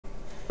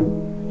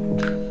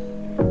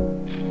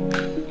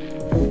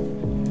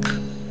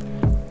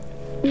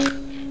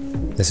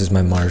This is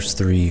my Mars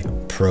 3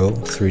 Pro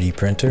 3D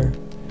printer.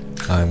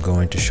 I'm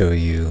going to show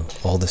you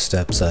all the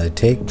steps I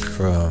take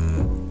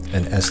from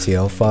an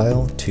STL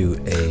file to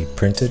a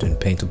printed and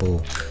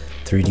paintable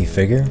 3D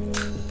figure.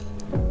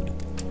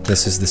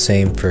 This is the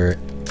same for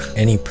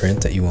any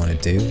print that you want to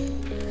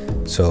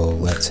do. So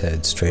let's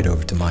head straight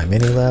over to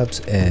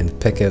myminilabs and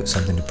pick out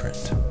something to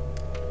print.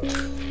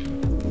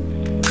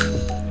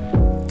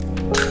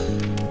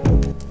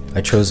 I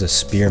chose a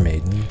Spear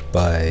Maiden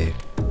by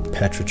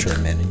Petrichor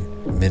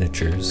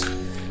Miniatures.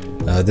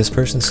 This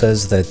person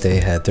says that they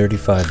had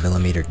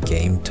 35mm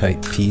game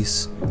type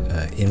piece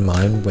in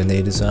mind when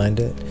they designed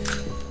it.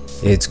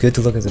 It's good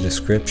to look at the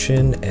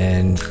description,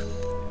 and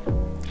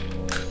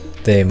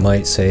they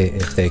might say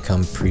if they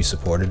come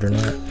pre-supported or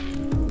not.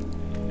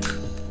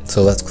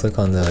 So let's click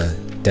on the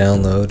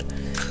download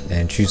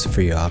and choose the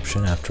free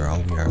option. After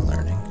all, we are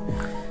learning.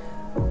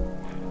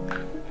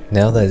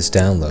 Now that it's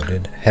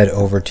downloaded, head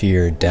over to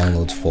your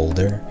downloads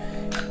folder.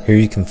 Here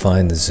you can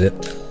find the zip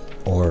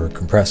or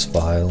compressed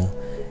file,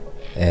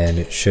 and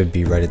it should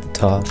be right at the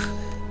top.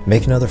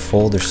 Make another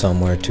folder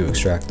somewhere to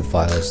extract the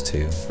files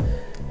to.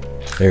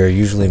 There are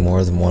usually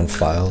more than one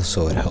file,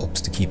 so it helps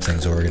to keep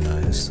things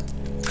organized.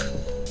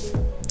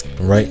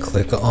 Right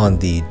click on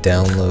the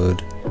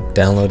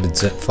downloaded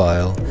zip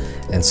file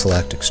and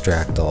select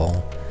extract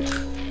all.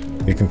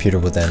 Your computer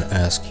will then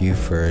ask you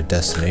for a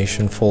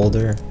destination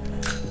folder.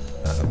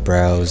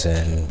 Browse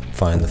and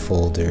find the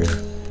folder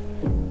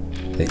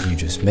that you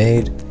just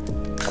made.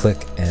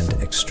 Click and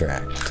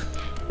extract.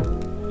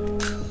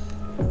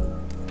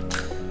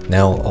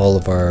 Now all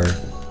of our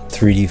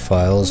 3D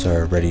files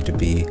are ready to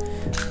be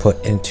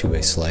put into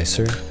a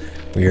slicer.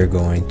 We are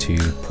going to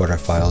put our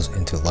files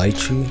into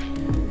Lychee.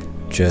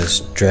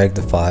 Just drag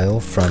the file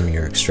from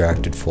your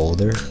extracted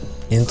folder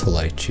into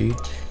Lychee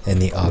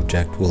and the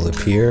object will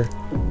appear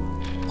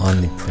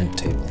on the print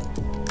table.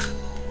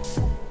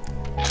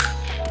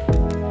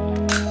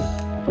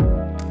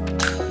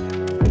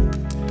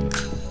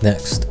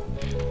 Next,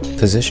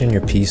 position your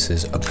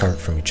pieces apart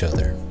from each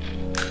other.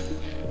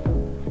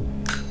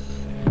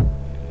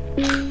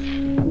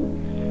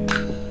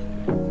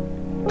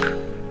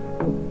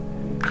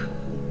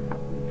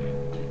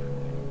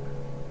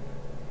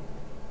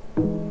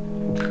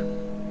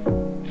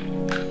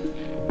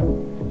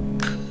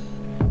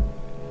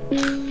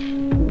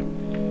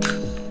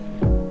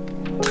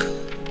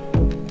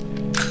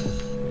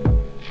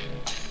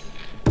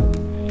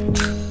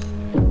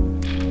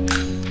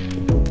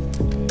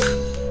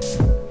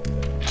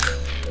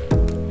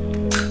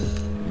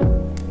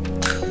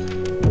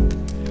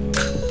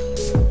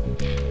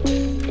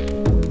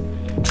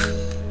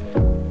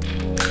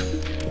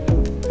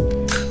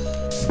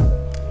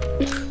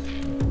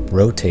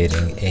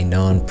 Rotating a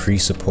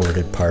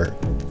non-pre-supported part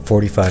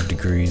 45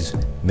 degrees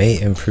may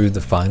improve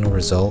the final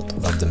result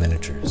of the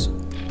miniatures.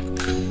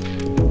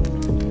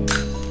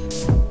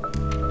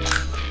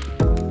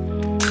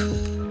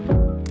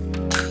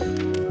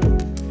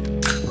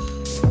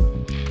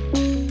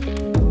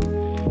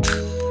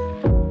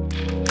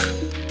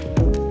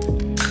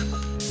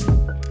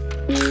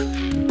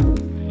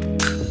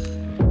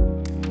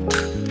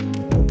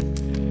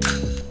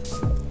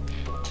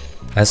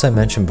 As I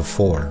mentioned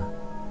before,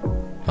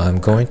 I'm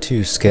going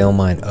to scale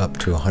mine up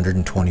to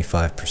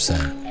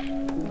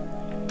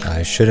 125%.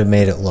 I should have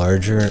made it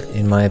larger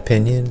in my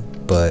opinion,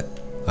 but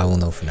I will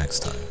know for next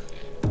time.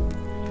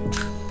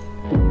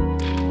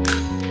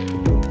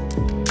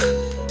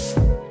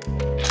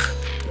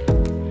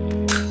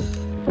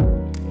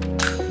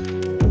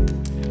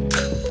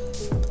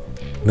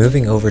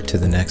 Moving over to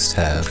the next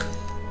tab,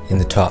 in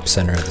the top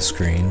center of the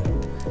screen,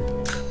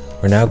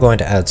 we're now going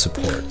to add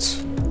supports.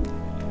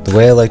 The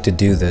way I like to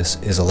do this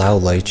is allow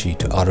Lychee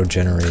to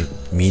auto-generate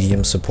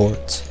medium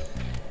supports,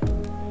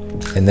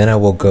 and then I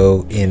will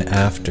go in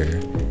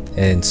after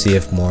and see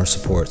if more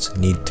supports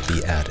need to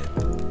be added.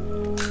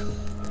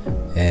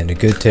 And a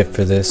good tip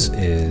for this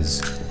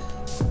is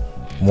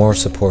more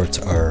supports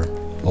are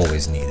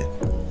always needed.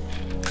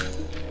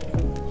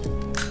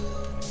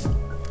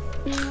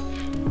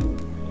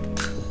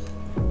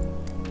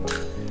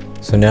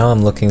 So now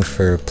I'm looking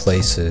for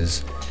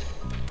places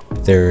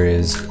there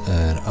is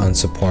an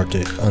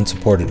unsupported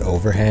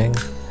overhang.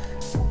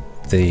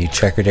 The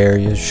checkered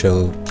areas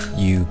show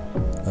you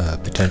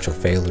potential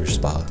failure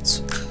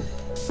spots.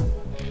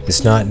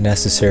 It's not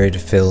necessary to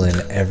fill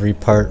in every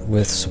part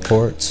with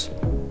supports.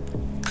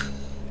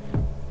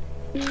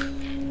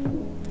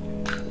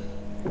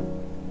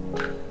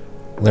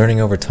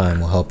 Learning over time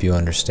will help you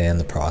understand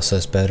the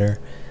process better.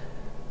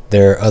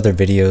 There are other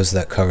videos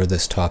that cover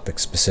this topic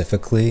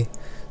specifically,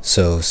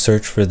 so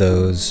search for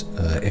those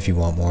if you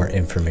want more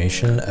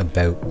information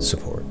about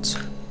supports.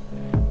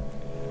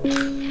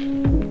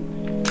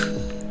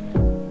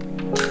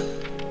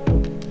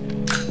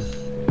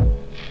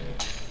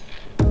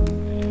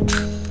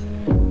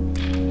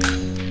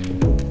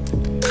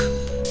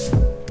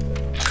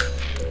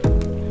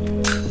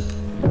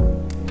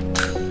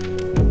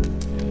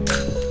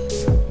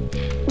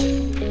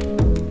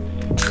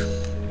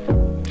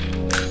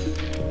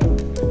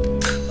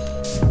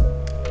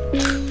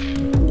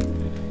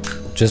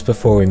 just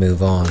before we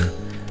move on,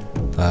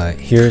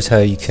 here's how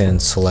you can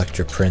select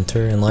your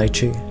printer in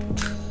Lychee.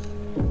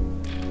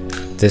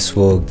 This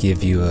will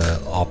give you an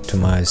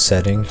optimized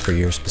setting for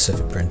your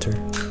specific printer.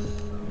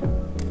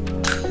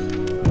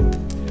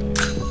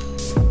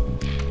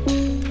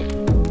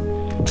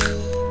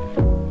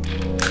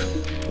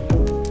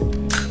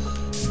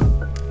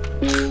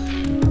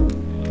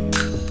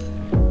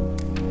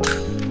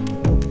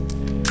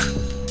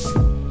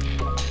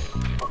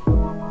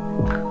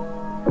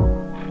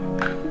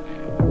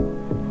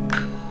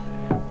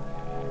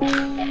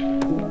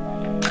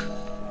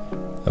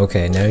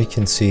 Okay, now you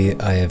can see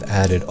I have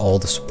added all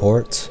the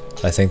supports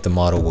I think the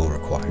model will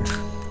require.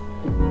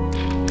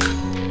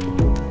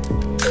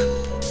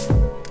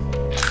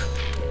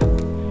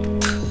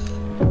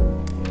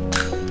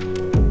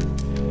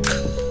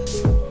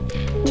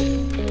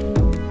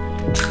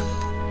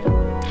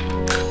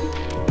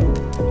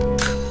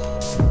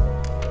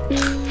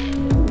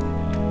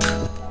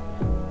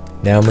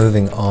 Now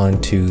moving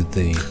on to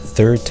the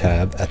third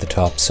tab at the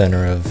top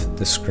center of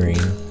the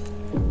screen.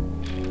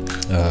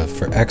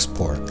 For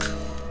export.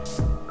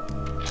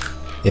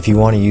 If you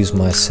want to use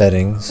my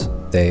settings,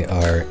 they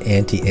are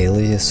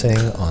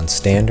anti-aliasing on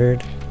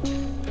standard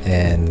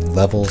and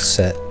level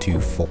set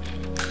to full.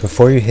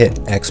 Before you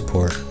hit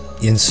export,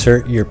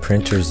 insert your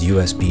printer's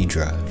USB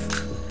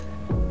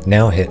drive.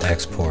 Now hit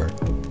export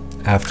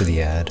after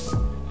the ad.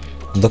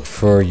 Look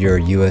for your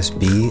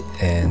USB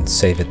and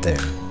save it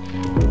there.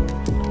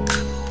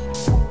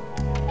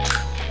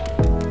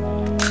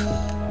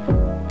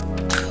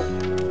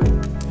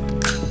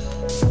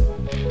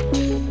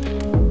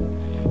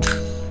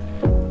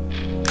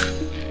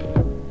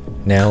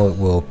 Now it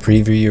will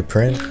preview your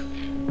print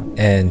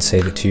and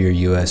save it to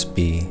your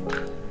USB.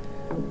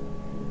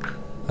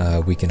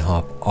 We can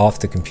hop off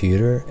the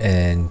computer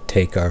and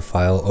take our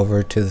file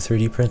over to the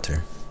 3D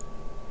printer.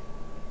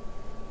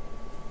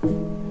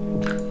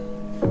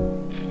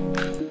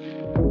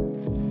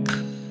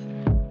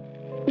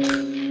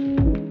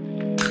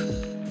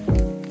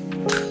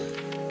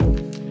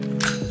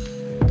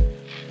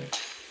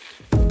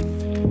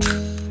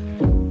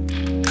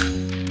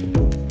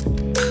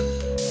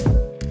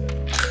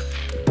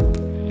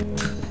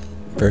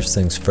 First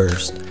things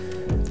first,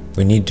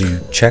 we need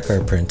to check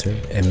our printer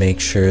and make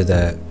sure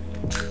that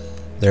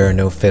there are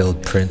no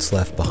failed prints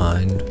left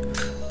behind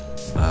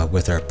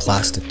with our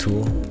plastic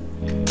tool.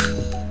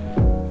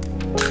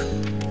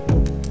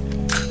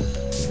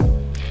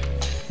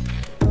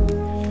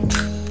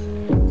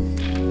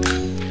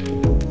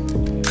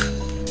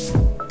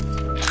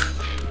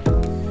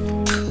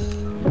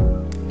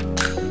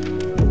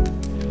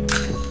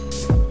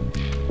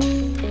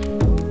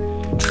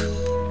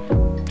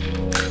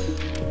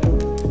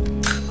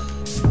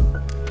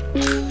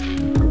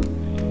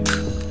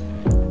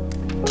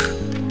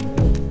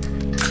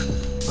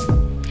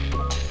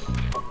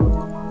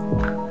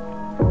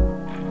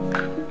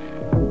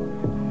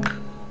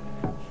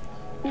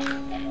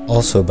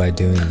 Also, by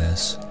doing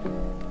this,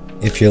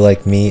 if you're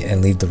like me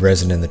and leave the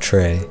resin in the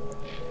tray,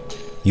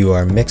 you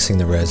are mixing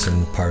the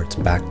resin parts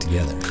back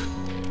together.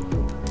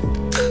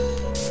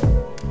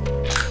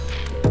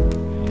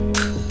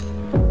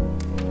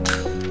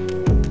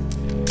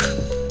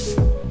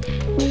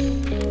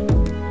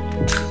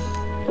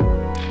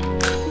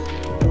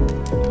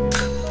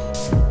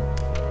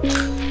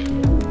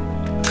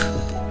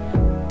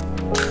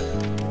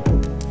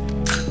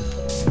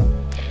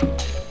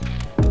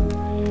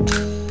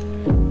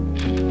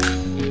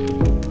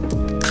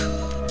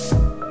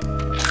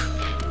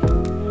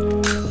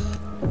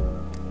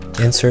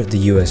 Insert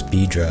the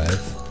USB drive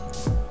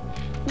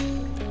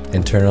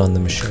and turn on the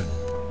machine.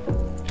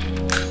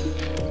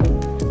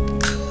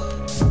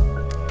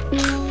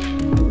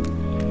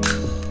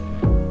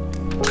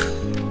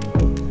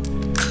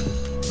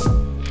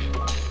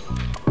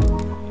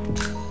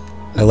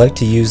 I like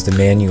to use the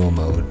manual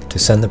mode to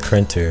send the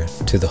printer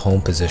to the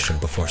home position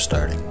before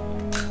starting.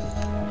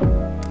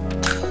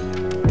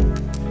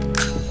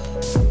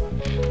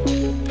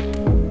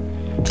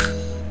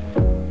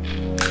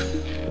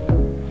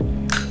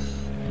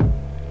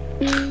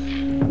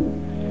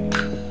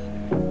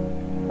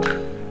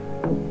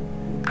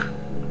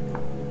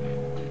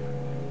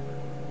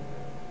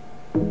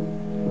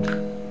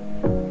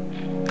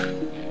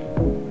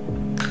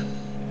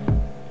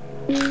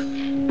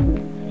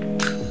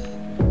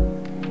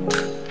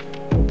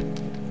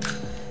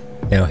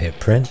 Now hit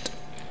print,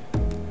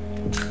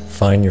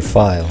 find your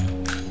file,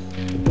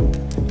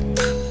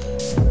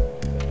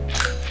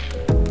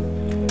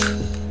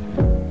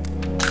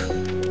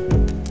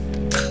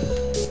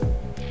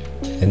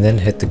 and then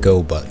hit the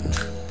go button.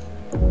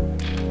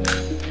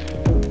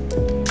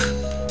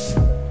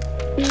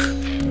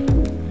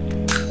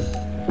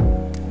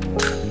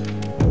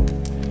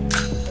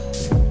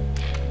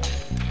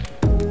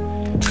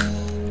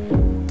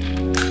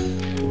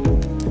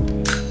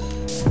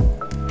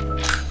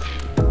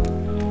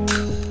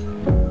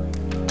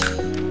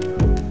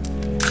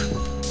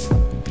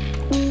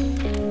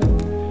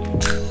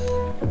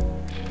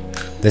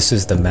 This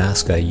is the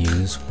mask I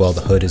use while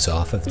the hood is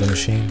off of the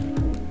machine.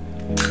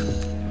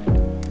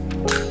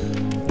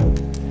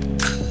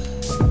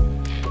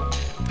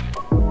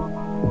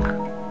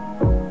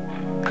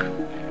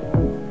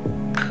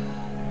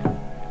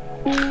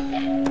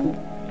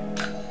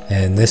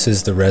 And this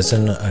is the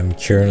resin I'm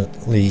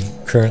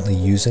currently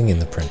using in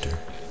the printer.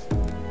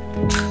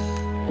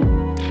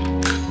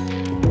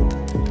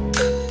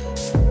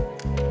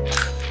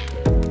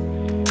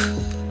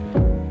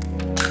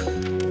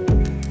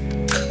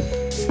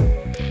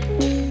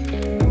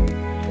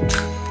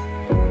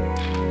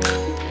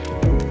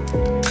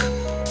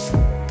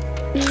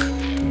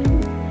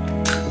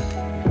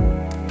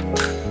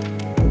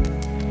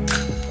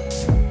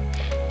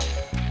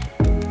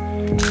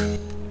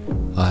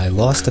 I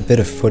lost a bit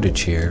of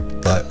footage here,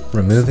 but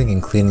removing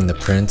and cleaning the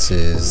prints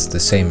is the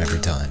same every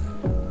time.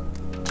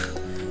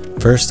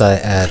 First I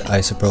add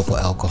isopropyl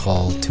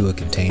alcohol to a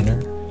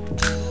container.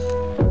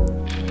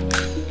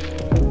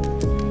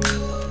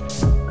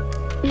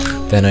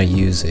 Then I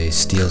use a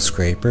steel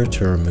scraper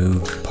to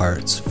remove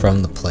parts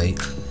from the plate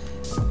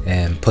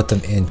and put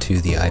them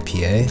into the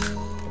IPA.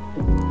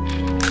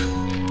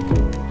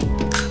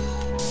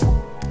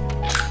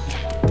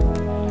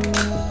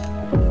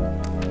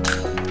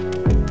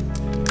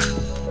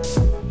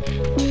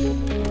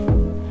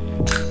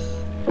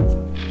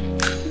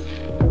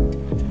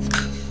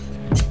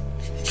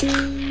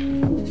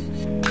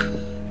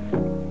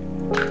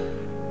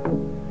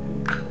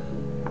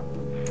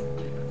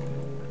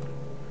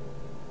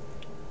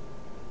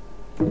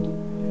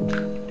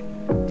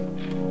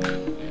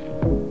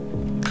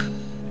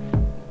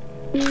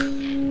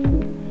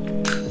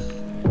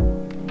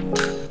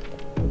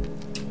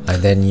 I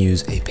then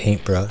use a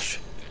paintbrush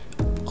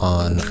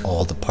on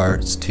all the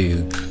parts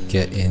to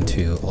get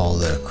into all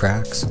the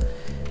cracks,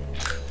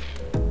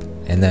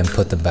 and then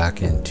put them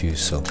back in to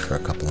soak for a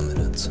couple of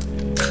minutes.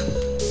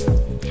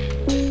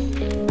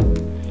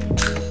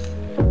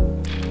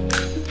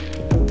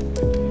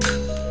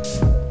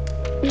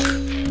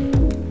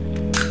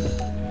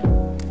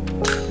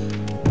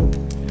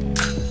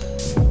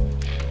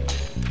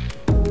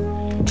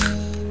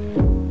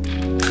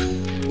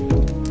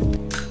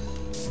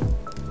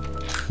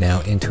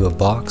 Now into a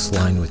box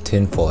lined with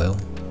tin foil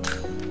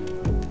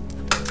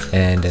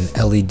and an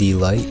LED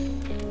light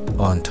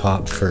on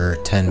top for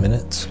 10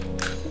 minutes.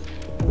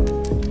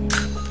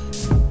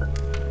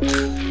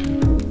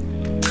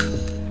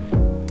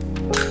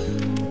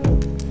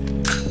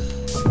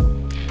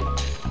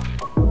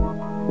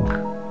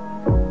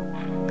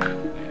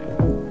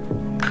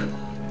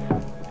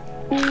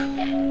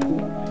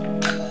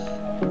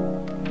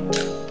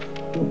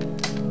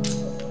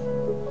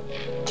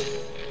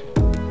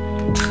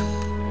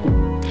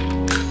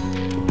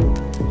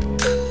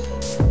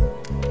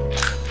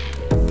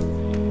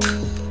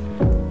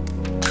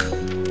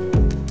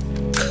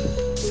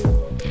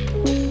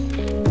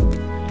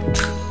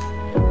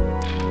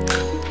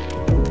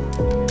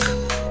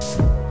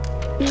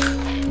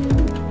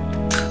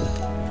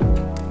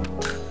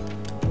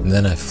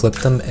 And then I flip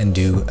them and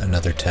do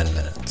another 10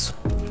 minutes.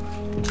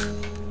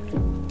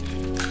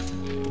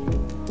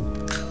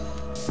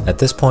 At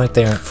this point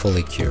they aren't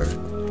fully cured.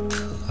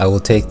 I will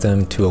take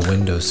them to a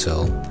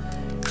windowsill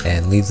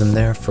and leave them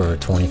there for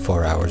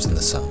 24 hours in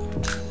the sun.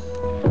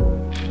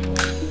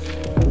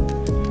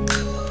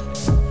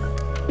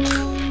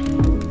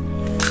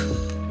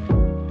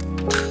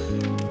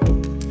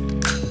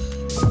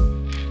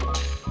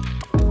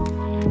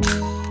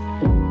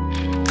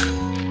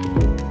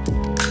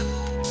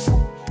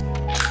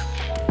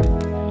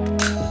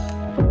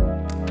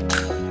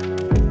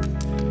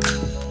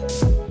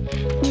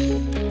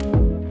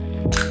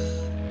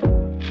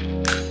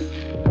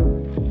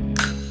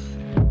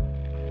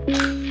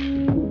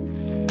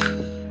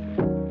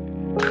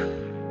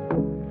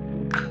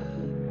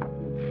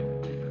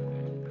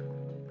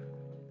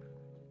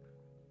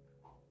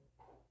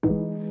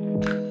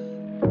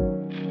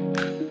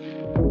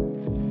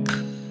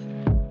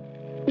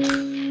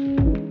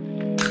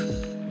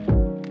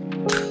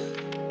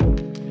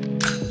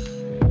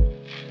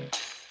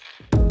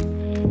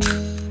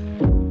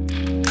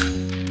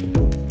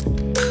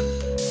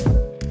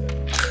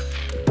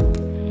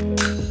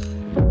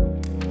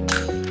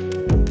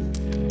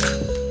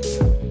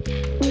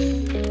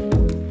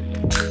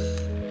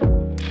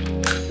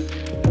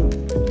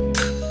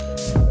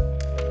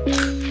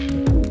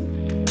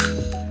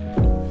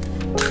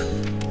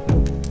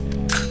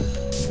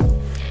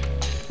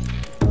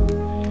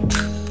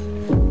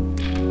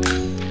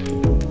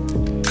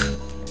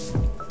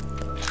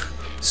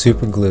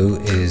 Super glue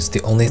is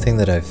the only thing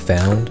that I've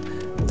found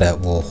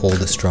that will hold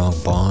a strong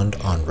bond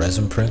on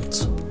resin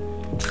prints.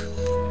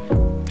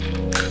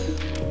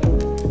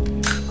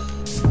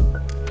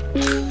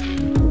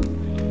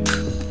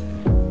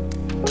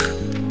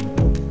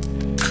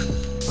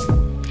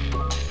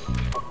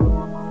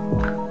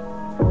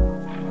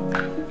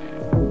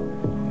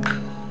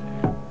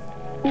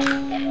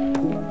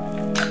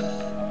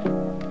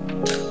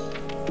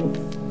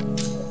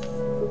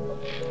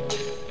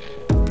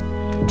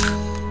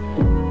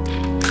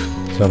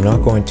 So I'm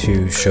not going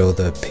to show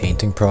the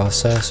painting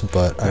process,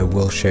 but I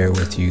will share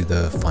with you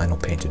the final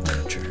painted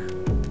miniature.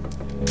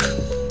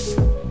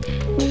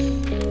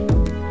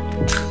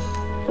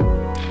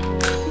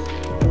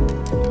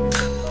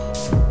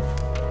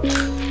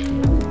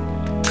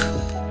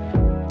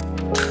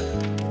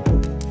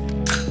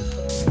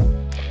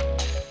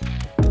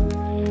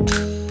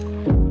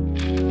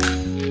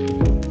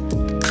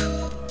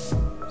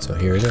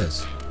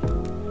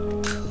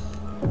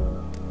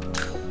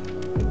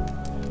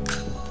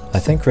 I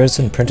think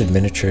resin printed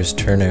miniatures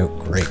turn out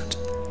great.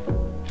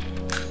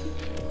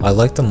 I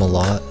like them a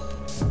lot,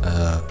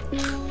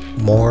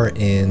 more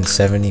in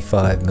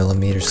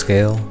 75mm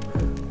scale,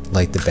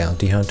 like the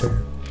Bounty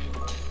Hunter.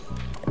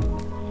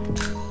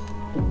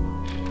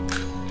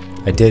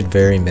 I did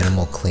very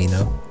minimal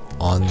cleanup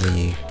on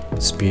the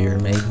Spear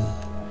Maiden.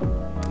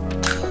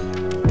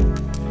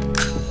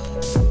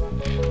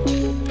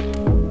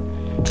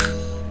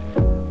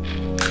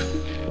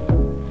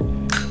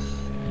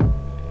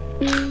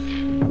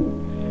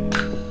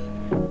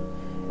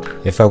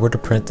 If I were to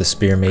print the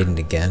Spear Maiden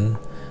again,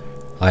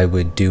 I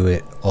would do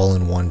it all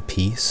in one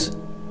piece.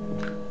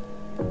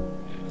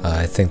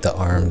 I think the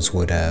arms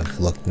would have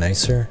looked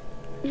nicer,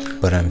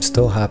 but I'm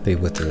still happy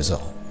with the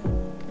result.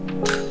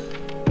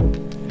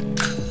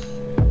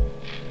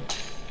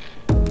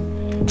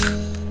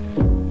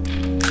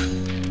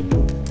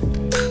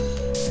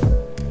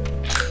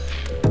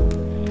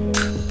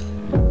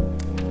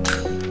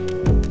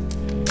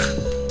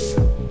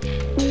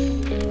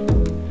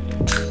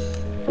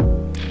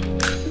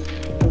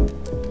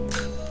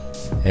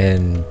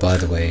 And by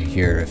the way,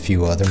 here are a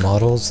few other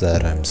models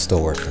that I'm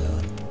still working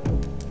on.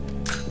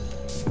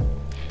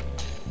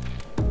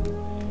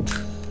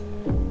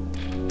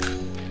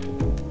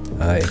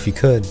 If you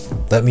could,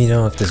 let me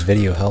know if this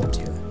video helped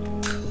you.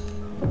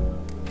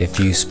 If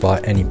you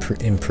spot any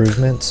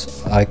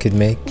improvements I could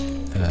make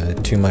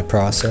to my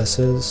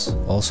processes,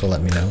 also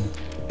let me know.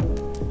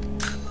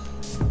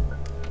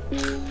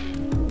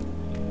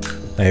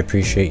 I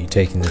appreciate you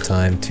taking the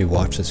time to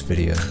watch this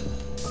video,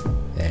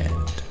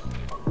 and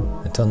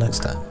until next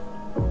time.